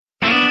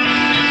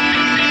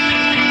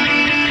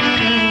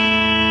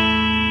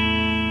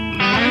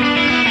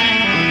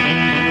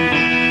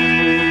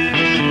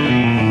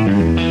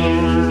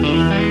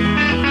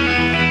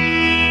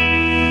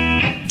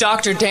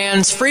Dr.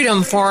 Dan's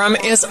Freedom Forum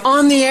is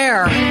on the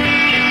air.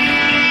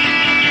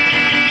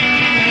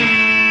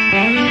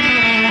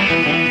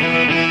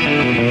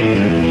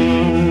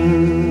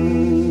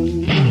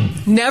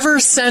 Never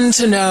send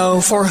to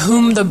know for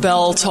whom the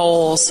bell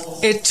tolls.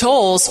 It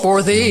tolls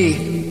for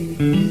thee.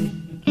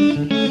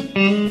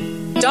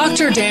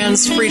 Dr.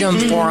 Dan's Freedom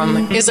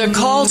Forum is a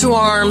call to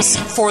arms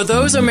for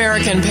those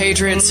American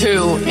patriots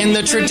who, in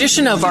the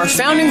tradition of our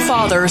founding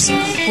fathers,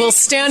 will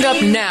stand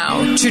up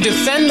now to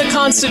defend the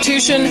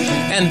Constitution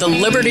and the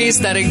liberties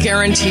that it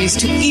guarantees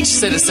to each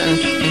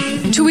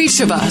citizen, to each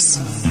of us.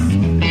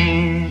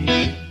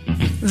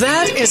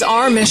 That is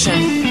our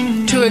mission,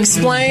 to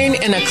explain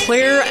in a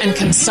clear and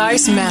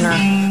concise manner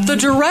the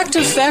direct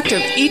effect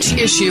of each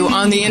issue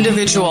on the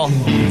individual,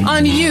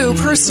 on you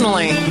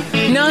personally,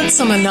 not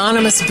some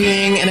anonymous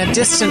being in a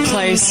distant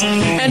place,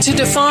 and to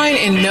define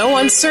in no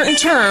uncertain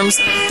terms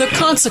the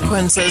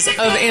consequences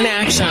of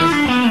inaction.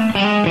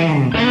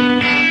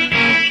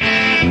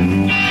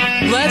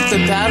 Let the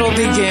battle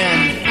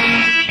begin.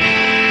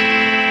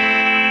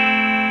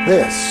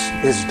 This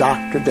is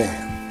Dr.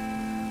 Dan.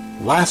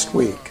 Last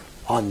week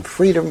on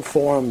Freedom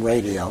Forum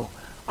Radio,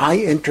 I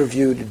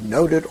interviewed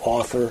noted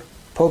author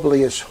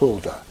Publius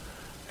Hulda,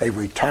 a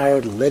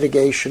retired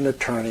litigation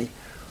attorney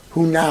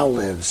who now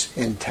lives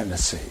in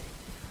Tennessee.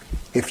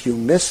 If you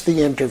missed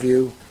the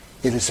interview,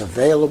 it is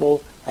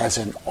available as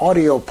an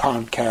audio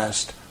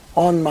podcast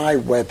on my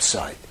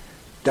website,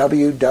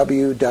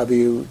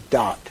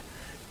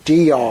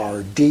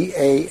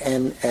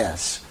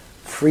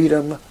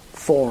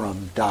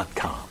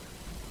 www.drdansfreedomforum.com.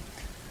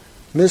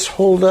 Ms.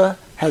 Hulda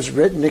has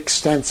written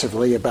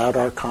extensively about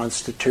our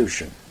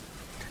Constitution,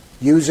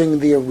 using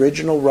the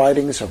original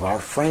writings of our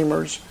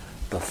framers,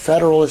 the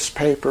Federalist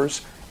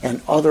Papers, and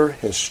other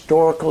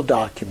historical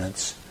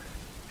documents.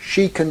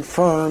 She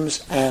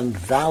confirms and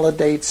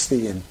validates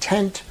the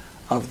intent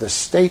of the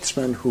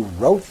statesmen who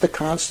wrote the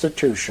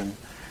Constitution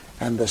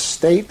and the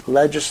state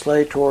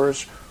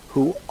legislators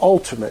who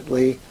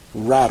ultimately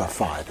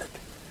ratified it.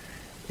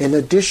 In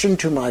addition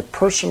to my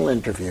personal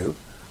interview,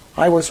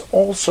 I was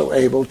also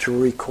able to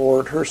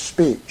record her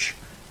speech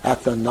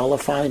at the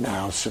Nullify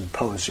Now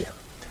Symposium.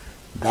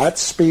 That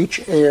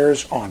speech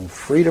airs on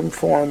Freedom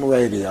Forum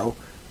Radio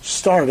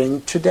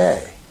starting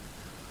today.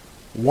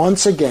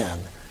 Once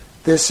again,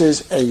 this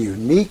is a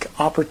unique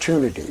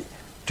opportunity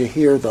to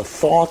hear the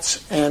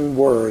thoughts and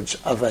words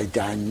of a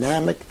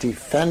dynamic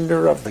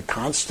defender of the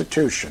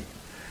Constitution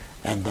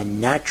and the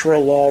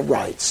natural law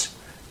rights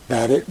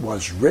that it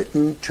was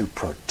written to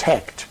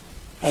protect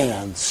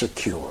and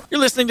secure. You're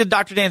listening to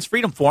Dr. Dan's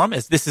Freedom Forum,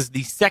 as this is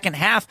the second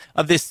half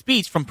of this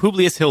speech from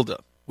Publius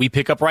Hulda. We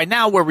pick up right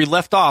now where we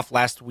left off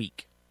last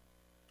week.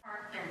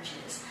 Park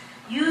benches,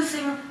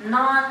 using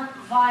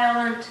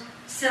non-violent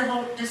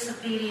civil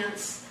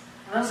disobedience.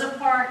 Rosa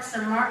Parks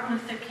and Martin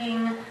Luther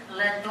King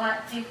led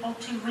black people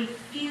to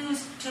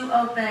refuse to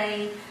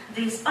obey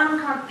these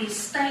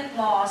state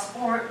laws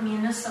or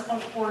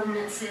municipal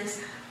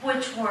ordinances,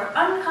 which were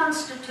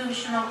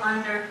unconstitutional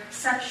under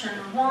Section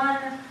 1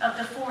 of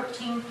the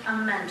 14th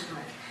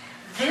Amendment.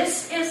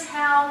 This is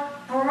how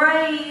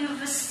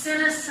brave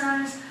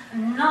citizens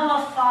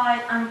nullify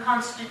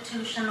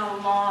unconstitutional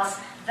laws.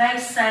 They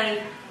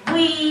say,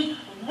 we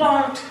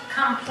won't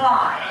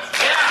comply.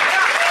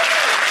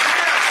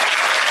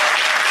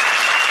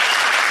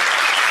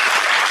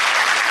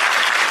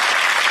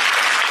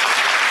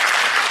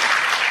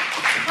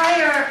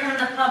 Prayer in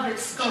the public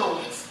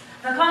schools.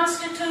 The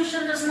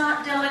Constitution does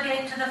not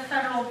delegate to the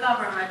federal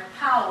government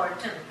power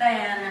to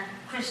ban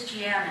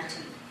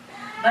Christianity.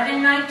 But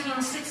in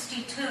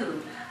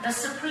 1962, the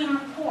Supreme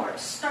Court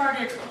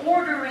started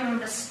ordering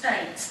the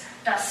states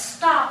to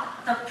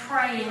stop the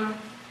praying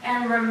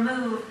and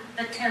remove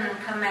the Ten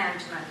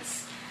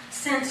Commandments.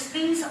 Since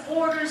these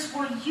orders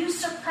were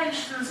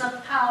usurpations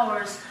of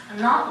powers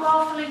not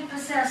lawfully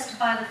possessed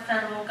by the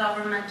federal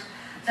government,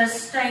 the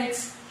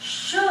states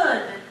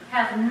should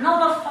have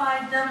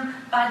nullified them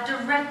by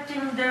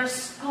directing their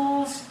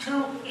schools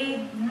to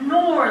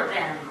ignore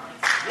them.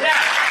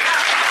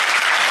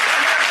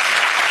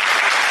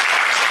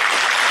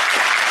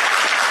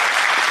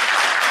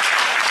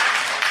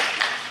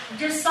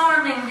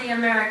 Disarming the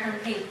American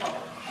people.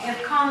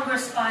 If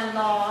Congress by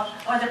law,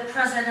 or the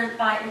President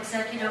by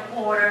executive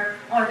order,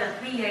 or the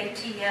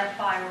BATF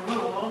by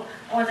rule,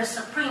 or the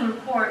Supreme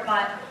Court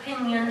by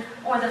opinion,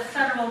 or the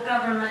federal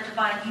government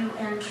by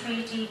UN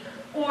treaty,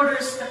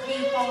 orders the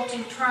people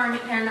to turn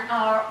in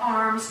our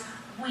arms,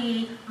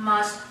 we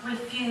must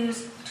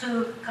refuse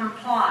to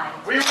comply.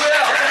 We will!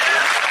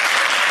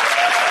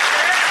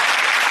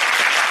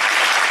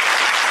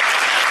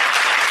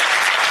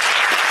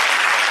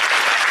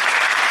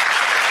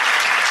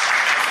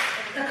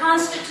 The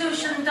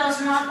Constitution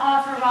does not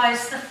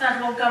authorize the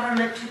federal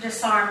government to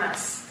disarm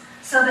us.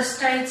 So the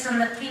states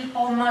and the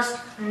people must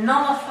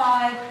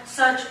nullify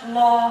such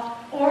law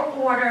or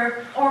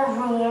order or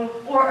rule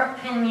or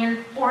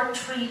opinion or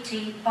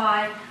treaty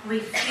by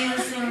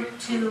refusing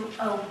to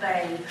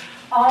obey.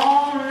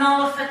 All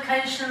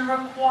nullification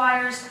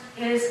requires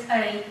is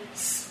a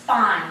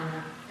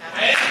spine.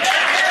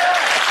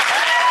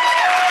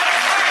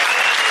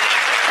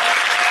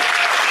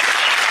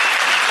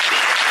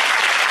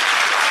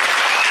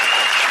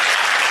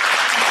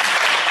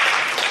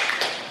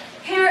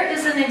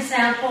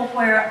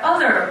 where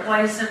other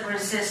ways of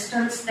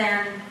resistance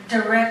than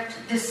direct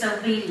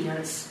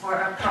disobedience were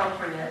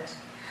appropriate.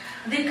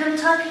 The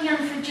Kentucky and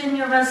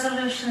Virginia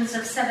resolutions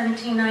of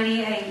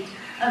 1798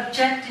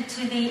 objected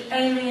to the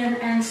Alien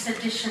and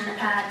Sedition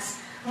Acts,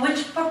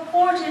 which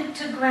purported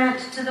to grant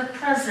to the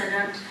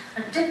President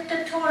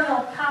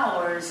dictatorial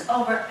powers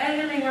over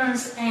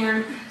aliens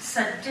and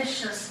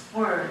seditious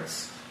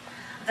words.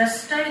 The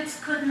states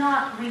could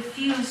not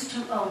refuse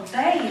to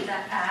obey the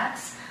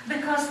acts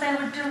because they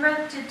were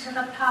directed to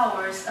the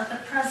powers of the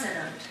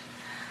President.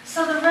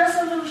 So the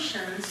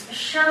resolutions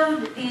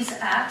showed these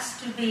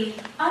acts to be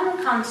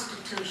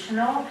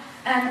unconstitutional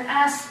and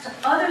asked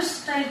other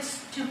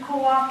states to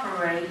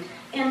cooperate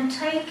in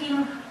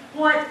taking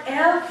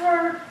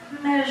whatever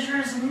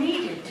measures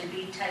needed to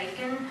be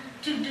taken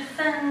to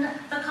defend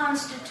the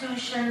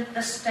Constitution,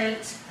 the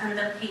states, and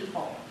the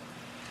people.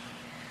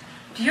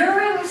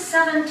 During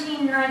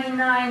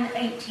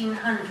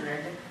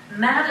 1799-1800,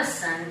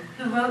 Madison,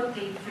 who wrote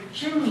the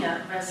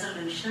Virginia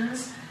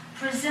resolutions,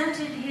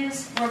 presented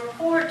his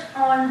report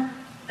on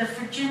the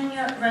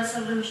Virginia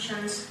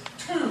resolutions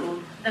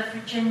to the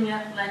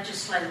Virginia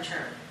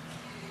legislature.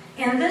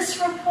 In this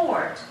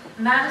report,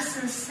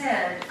 Madison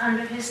said,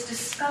 under his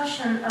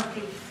discussion of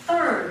the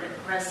third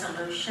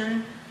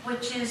resolution,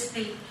 which is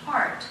the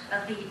heart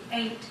of the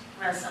 8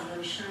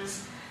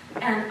 resolutions,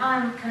 and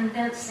I'm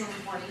condensing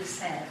what he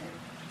said.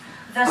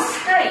 The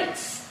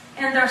states,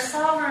 in their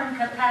sovereign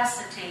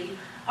capacity,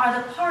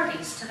 are the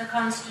parties to the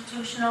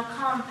Constitutional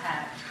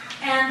Compact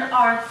and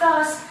are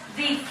thus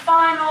the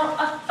final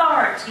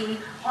authority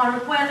on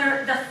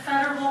whether the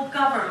federal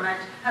government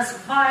has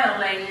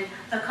violated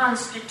the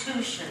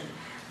Constitution.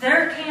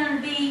 There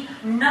can be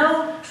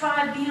no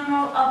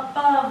tribunal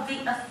above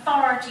the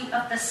authority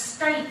of the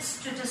states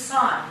to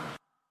decide.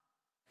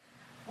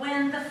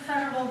 When the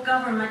federal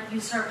government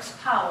usurps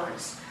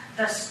powers,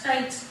 the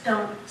states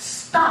don't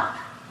stop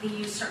the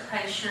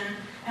usurpation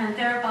and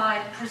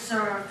thereby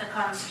preserve the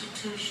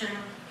Constitution.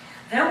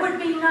 There would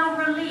be no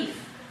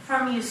relief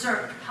from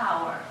usurped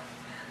power.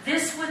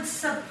 This would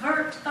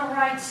subvert the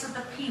rights of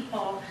the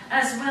people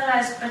as well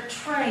as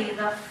betray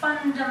the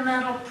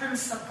fundamental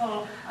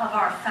principle of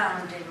our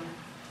founding.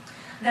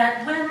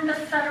 That when the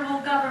federal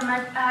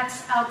government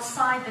acts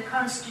outside the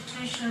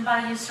Constitution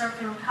by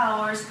usurping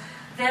powers,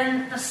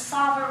 then the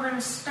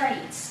sovereign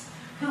states,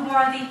 who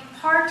are the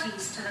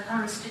parties to the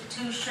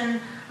Constitution,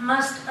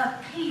 must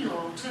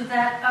appeal to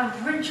that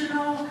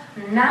original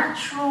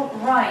natural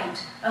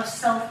right of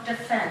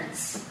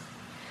self-defense.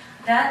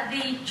 That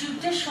the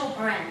judicial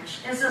branch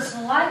is as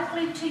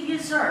likely to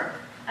usurp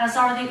as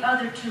are the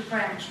other 2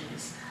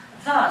 branches.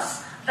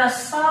 Thus, the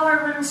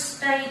sovereign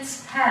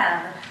states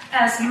have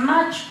as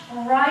much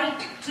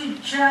right to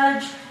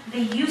judge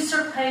the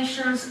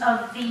usurpations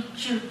of the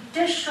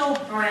judicial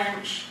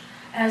branch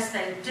as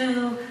they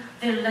do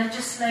the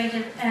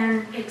legislative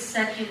and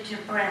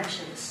executive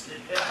branches.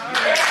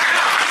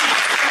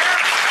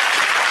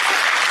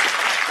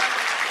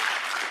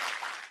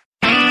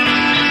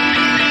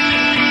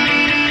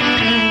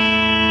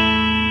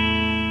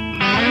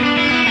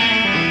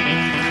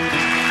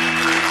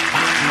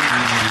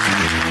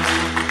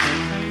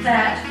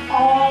 That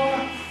all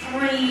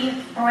 3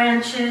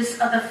 branches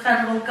of the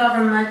federal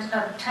government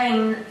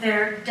obtain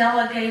their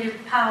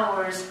delegated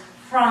powers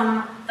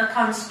from the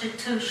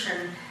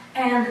Constitution,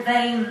 and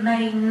they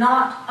may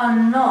not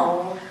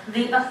annul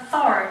the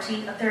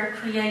authority of their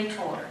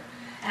creator.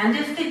 And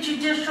if the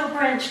judicial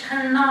branch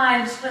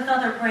connives with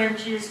other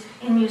branches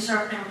in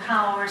usurping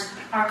powers,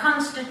 our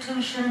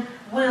Constitution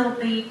will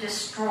be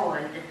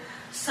destroyed.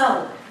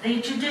 So,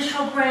 the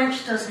judicial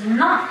branch does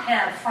not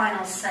have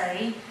final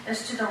say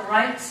as to the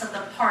rights of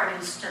the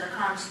parties to the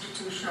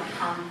Constitutional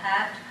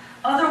Compact.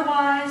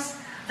 Otherwise,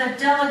 the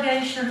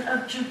delegation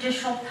of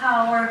judicial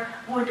power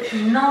would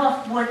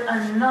annul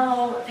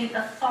the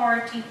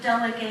authority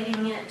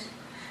delegating it,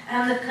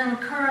 and the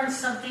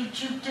concurrence of the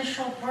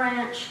judicial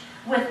branch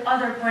with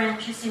other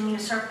branches in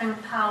usurping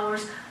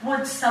powers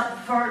would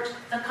subvert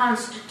the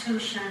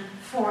Constitution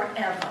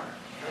forever.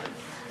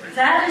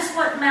 That is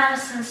what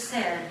Madison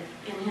said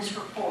in his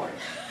report.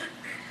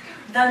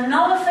 The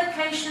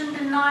nullification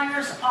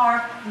deniers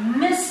are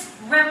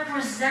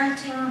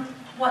misrepresenting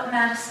what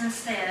Madison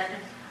said,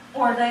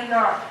 or they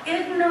are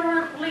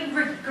ignorantly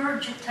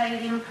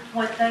regurgitating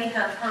what they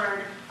have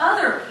heard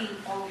other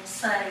people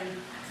say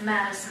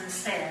Madison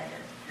said.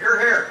 You're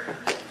here.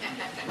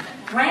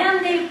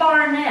 Randy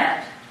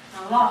Barnett,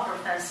 a law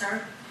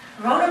professor,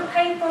 wrote a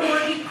paper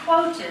where he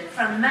quoted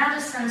from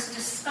Madison's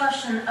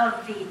discussion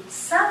of the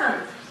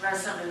 7th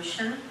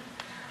resolution,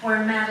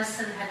 where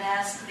Madison had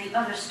asked the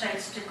other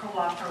states to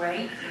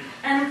cooperate,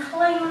 and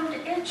claimed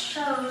it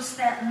shows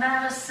that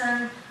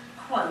Madison,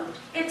 quote,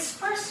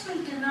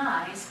 expressly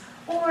denies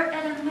or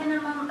at a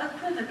minimum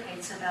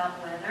equivocates about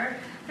whether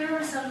there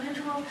is a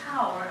literal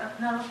power of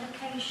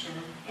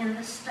nullification in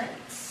the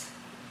states.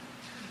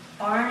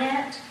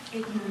 Barnett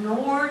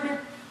ignored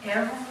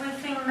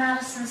everything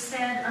Madison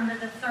said under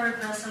the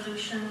 3rd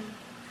resolution,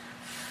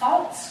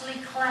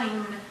 falsely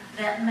claimed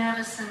that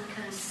Madison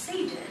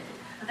conceded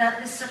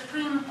that the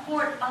Supreme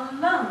Court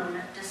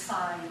alone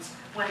decides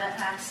whether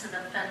acts of the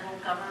federal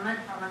government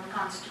are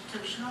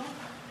unconstitutional,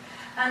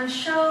 and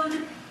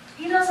showed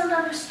he doesn't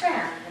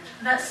understand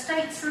that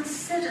states and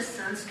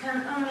citizens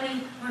can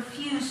only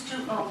refuse to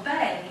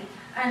obey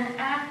an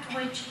act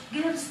which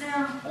gives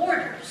them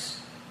orders,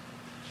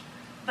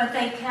 but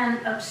they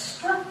can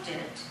obstruct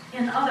it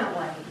in other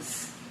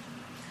ways.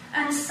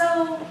 And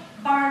so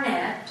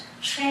Barnett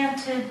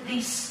chanted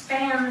the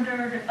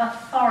standard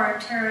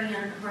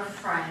authoritarian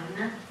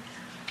refrain,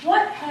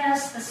 "What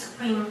has the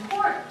Supreme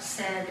Court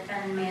said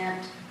and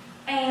meant,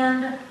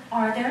 and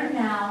are there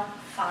now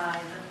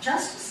 5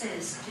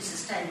 justices to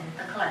sustain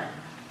the claim?"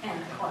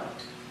 End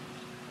quote.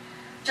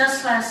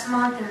 Just last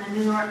month in the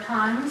New York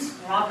Times,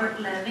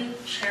 Robert Levy,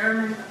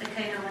 chairman of the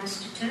Cato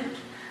Institute,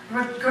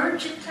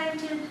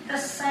 regurgitated the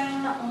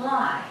same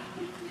lie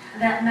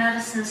that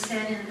Madison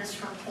said in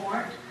this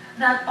report,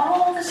 that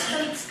all the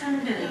states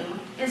can do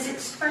is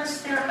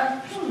express their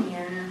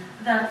opinion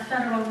that a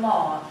federal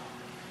law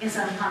is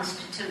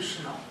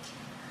unconstitutional.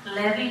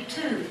 Levy,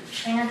 too,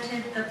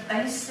 chanted the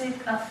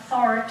basic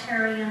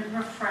authoritarian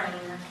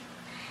refrain.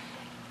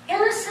 In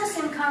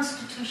assessing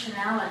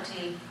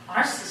constitutionality,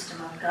 our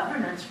system of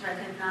governance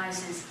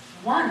recognizes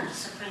one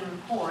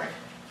Supreme Court,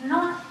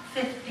 not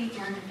 50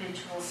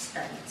 individual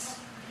states.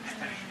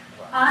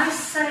 I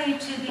say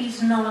to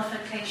these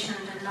nullification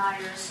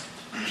deniers,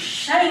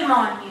 shame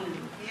on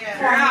you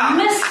for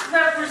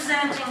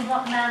misrepresenting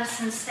what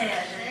Madison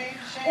said,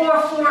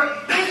 or for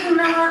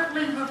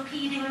ignorantly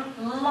repeating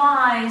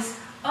lies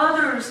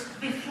others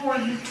before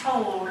you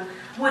told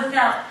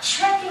without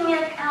checking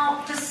it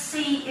out to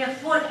see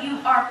if what you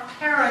are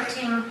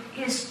parroting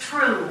is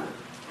true.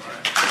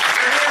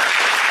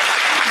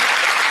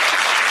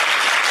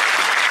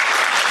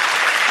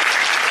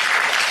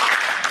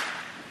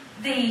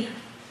 The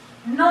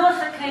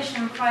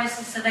nullification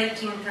crisis of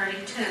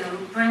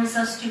 1832 brings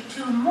us to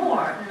 2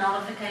 more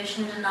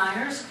nullification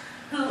deniers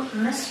who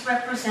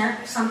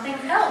misrepresent something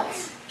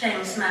else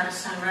James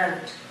Madison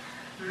wrote.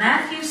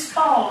 Matthew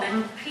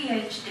Spalding,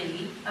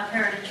 Ph.D. of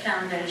Heritage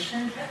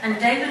Foundation, and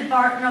David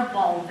Barton of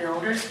Ball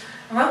Builders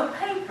wrote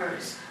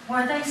papers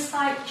where they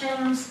cite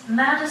James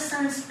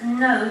Madison's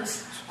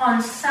notes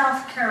on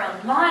South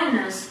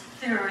Carolina's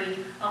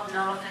theory of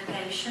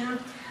nullification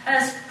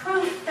as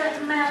proof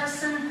that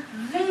Madison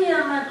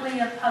vehemently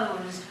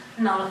opposed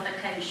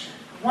nullification.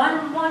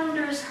 One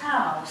wonders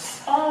how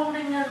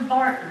Spalding and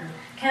Barton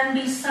can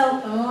be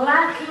so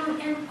lacking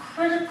in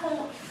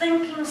critical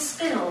thinking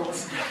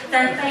skills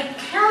that they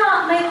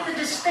cannot make the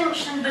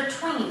distinction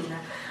between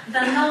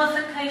the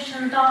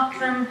nullification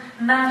doctrine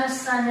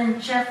Madison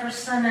and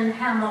Jefferson and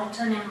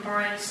Hamilton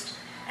embraced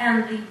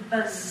and the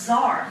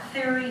bizarre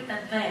theory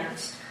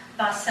advanced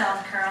by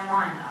South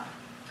Carolina.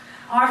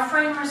 Our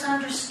framers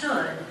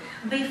understood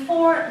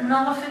before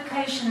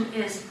nullification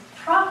is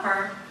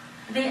proper,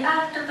 the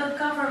act of the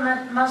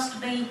government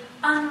must be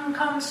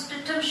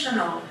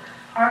unconstitutional.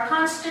 Our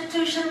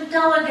Constitution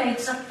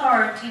delegates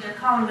authority to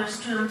Congress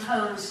to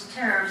impose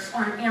tariffs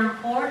on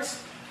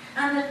imports,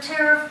 and the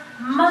tariff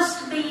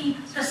must be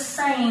the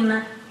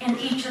same in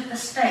each of the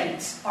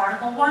states.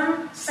 Article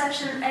 1,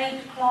 Section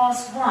 8,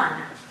 Clause 1.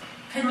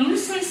 Can you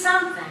see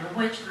something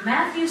which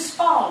Matthew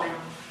Spalding,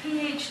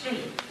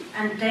 Ph.D.,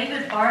 and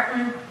David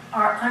Barton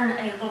are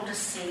unable to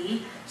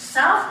see?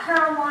 South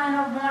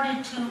Carolina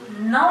wanted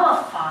to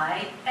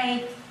nullify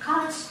a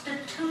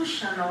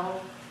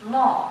constitutional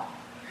law.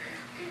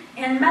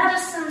 In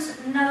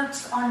Madison's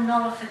Notes on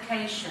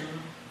Nullification,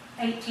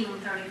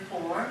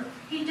 1834,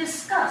 he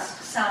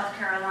discussed South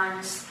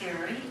Carolina's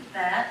theory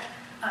that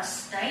a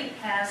state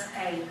has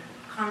a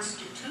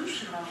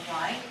constitutional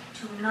right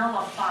to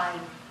nullify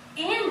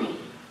any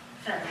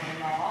federal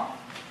law,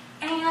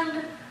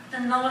 and the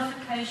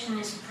nullification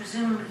is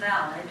presumed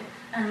valid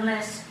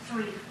unless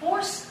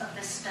 3/4 of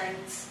the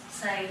states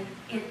say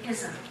it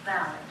isn't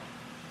valid.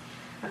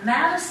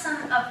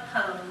 Madison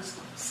opposed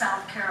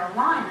South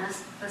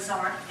Carolina's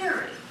bizarre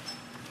theory.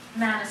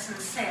 Madison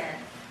said,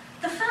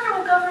 the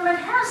federal government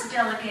has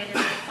delegated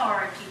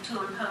authority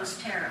to impose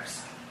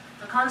tariffs.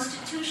 The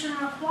Constitution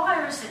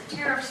requires that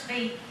tariffs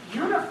be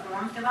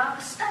uniform throughout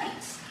the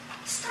states.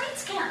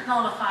 States can't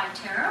nullify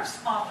tariffs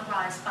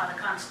authorized by the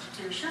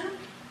Constitution.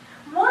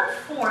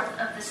 1/4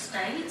 of the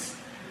states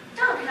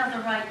don't have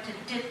the right to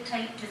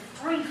dictate to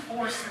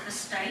 3/4 of the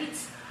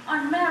states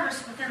on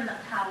matters within the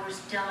powers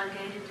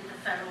delegated to the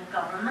federal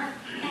government,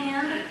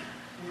 and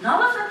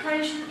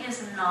nullification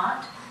is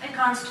not a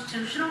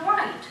constitutional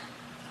right.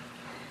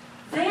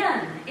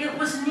 Then it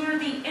was near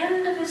the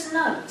end of his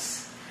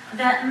notes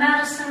that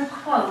Madison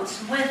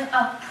quotes with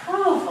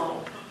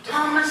approval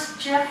Thomas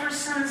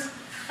Jefferson's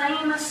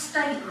famous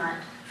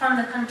statement from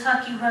the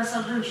Kentucky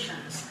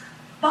Resolutions.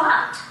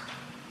 But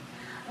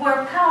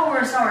where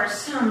powers are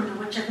assumed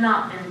which have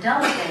not been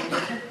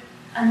delegated,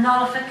 a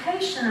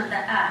nullification of the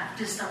act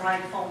is the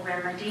rightful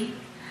remedy,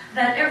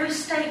 that every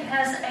state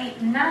has a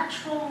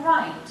natural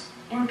right,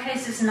 in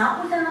cases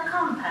not within the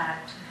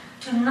compact,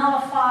 to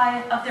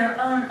nullify of their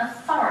own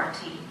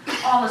authority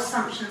all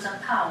assumptions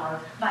of power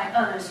by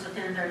others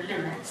within their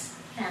limits.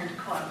 end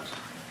quote.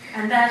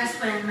 And that is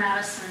when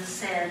Madison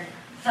said,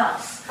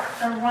 thus,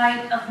 the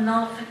right of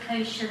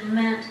nullification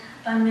meant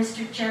by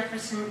Mr.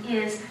 Jefferson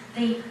is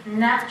the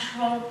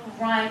natural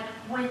right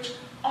which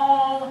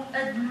all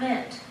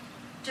admit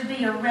to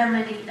be a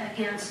remedy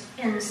against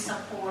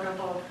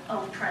insupportable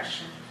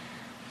oppression.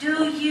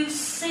 Do you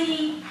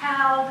see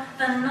how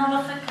the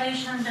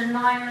nullification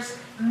deniers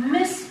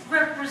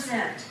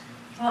misrepresent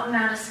what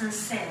Madison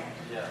said?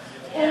 Yes.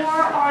 Or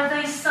are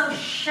they so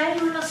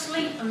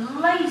shamelessly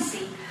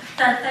lazy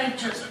that they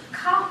just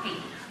copy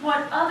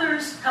what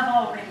others have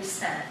already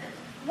said?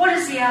 What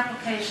is the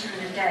application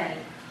today?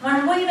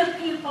 When we the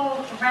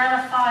people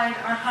ratified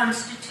our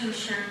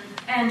Constitution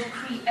and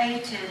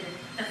created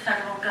the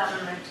federal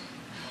government,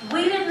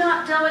 we did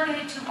not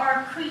delegate to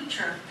our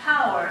creature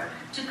power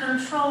to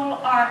control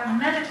our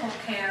medical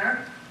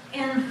care,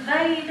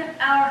 invade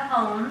our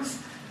homes,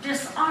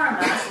 disarm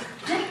us,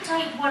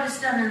 dictate what is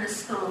done in the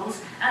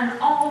schools, and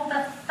all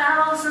the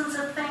thousands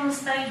of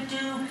things they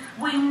do,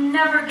 we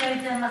never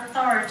gave them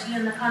authority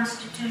in the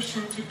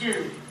Constitution to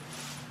do.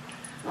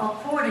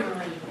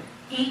 Accordingly,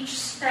 each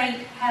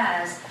state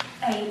has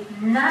a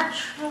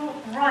natural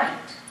right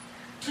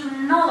to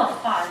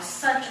nullify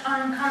such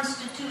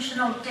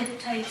unconstitutional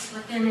dictates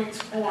within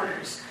its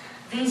borders.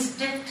 These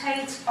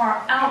dictates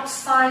are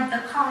outside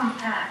the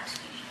compact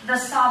the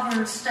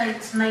sovereign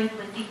states made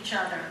with each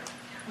other.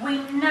 We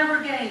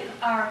never gave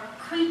our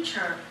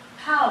creature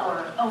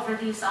power over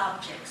these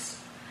objects.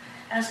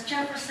 As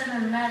Jefferson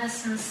and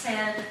Madison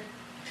said,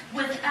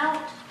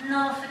 without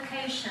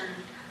nullification,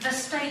 the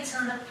states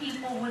and the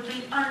people would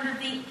be under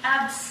the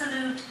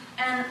absolute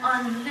and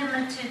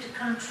unlimited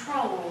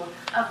control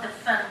of the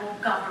federal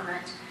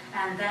government.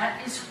 And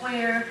that is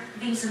where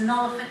these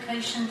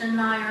nullification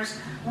deniers,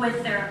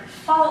 with their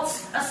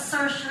false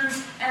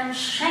assertions and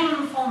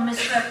shameful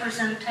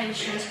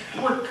misrepresentations,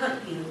 would put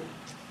you.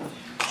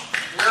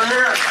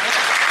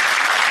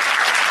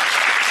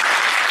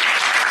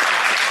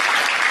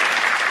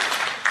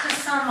 To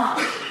sum up,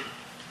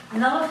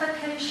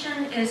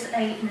 nullification is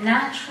a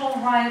natural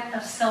right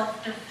of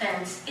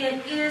self-defense.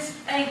 It is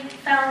a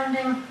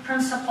founding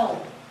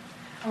principle.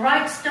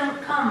 Rights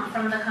don't come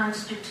from the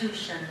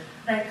Constitution.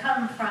 They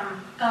come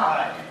from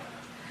God.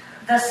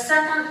 The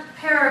second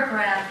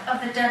paragraph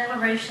of the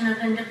Declaration of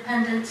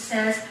Independence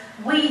says,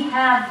 we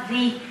have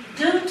the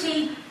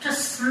duty to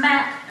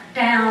smack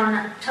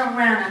down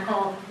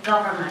tyrannical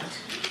government.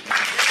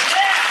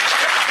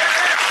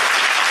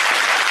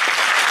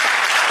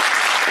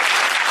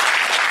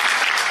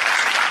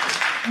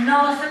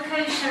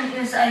 Nullification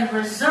is a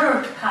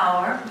reserved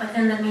power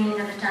within the meaning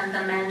of the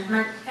 10th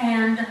Amendment,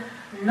 and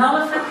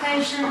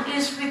nullification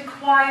is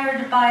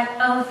required by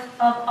oath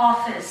of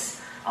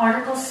office.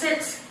 Article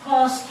 6,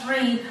 Clause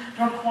 3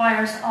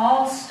 requires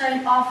all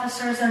state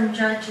officers and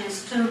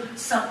judges to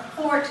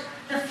support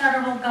the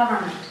federal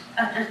government,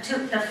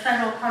 the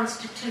federal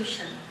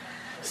Constitution.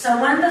 So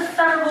when the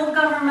federal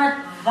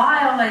government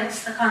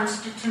violates the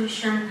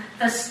Constitution,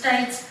 the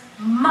states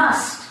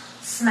must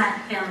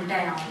smack them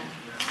down.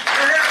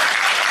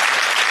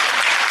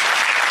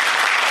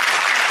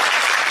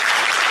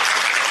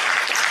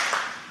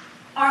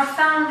 Our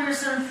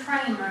founders and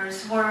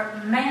framers were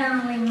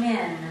manly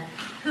men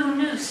who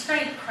knew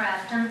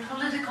statecraft and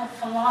political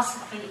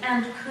philosophy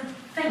and could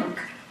think.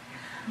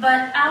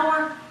 But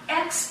our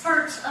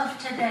experts of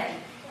today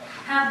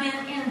have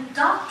been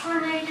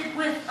indoctrinated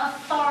with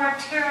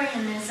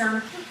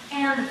authoritarianism,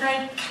 and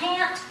they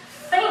can't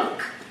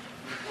think.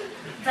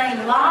 They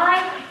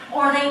lie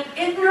or they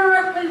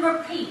ignorantly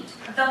repeat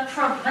the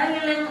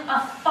prevailing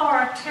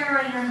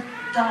authoritarian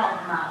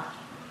dogma.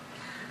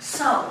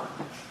 So,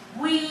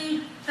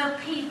 we, the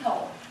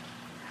people,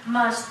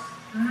 must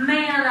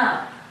man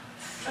up,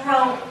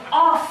 throw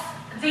off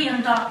the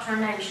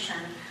indoctrination,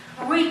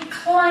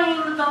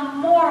 reclaim the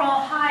moral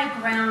high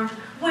ground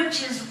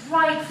which is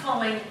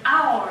rightfully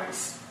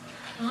ours,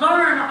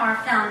 learn our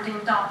founding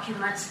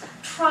documents,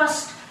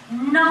 trust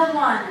no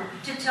one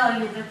to tell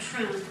you the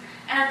truth,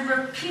 and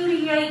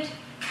repudiate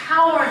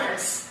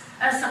cowardice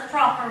as a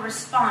proper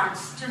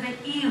response to the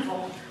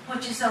evil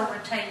which is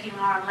overtaking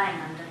our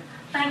land.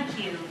 Thank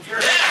you.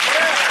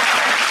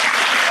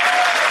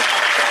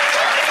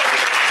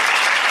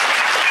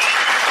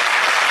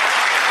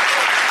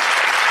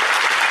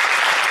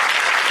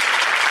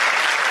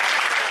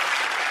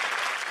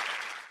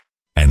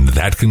 And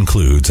that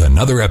concludes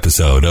another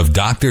episode of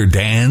Dr.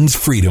 Dan's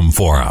Freedom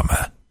Forum.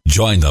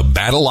 Join the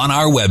battle on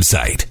our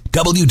website,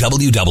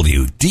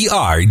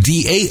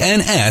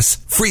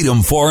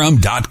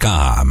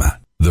 www.drdansfreedomforum.com.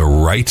 The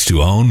right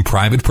to own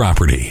private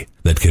property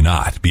that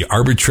cannot be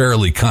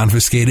arbitrarily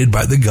confiscated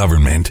by the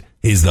government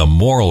is the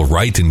moral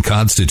right and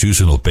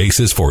constitutional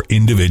basis for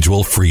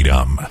individual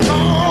freedom.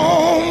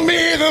 On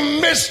me the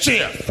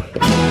mischief.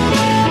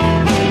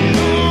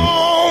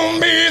 On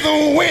me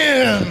the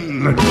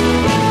wind.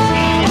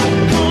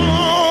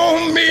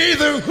 On me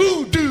the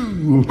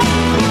hoodoo.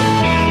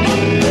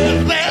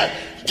 Let that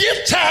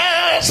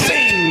guitar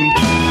sing.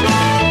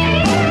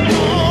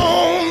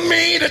 On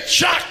me the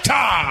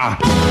Choctaw.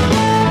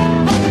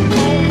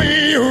 On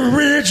me a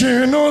real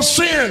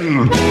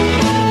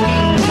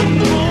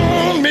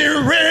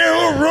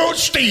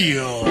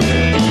Joe.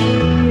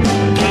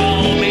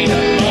 Call me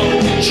the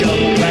Mojo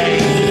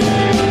Man.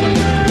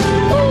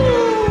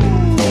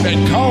 And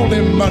call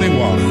them muddy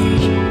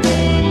waters.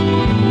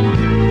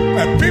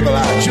 And people,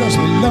 I just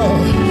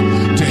love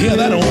to hear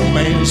that old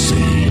man sing.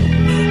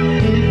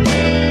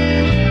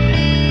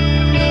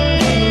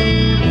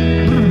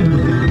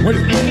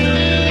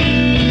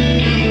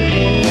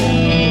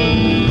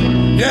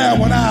 Yeah,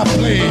 when I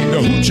played the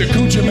Hoochie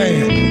Coochie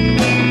Man,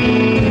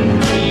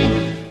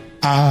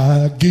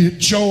 I get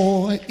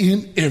joy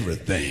in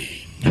everything.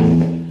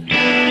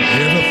 Everything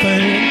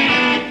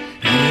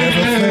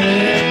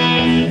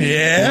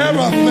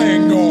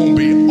gonna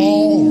be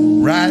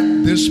all right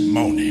this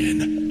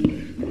morning.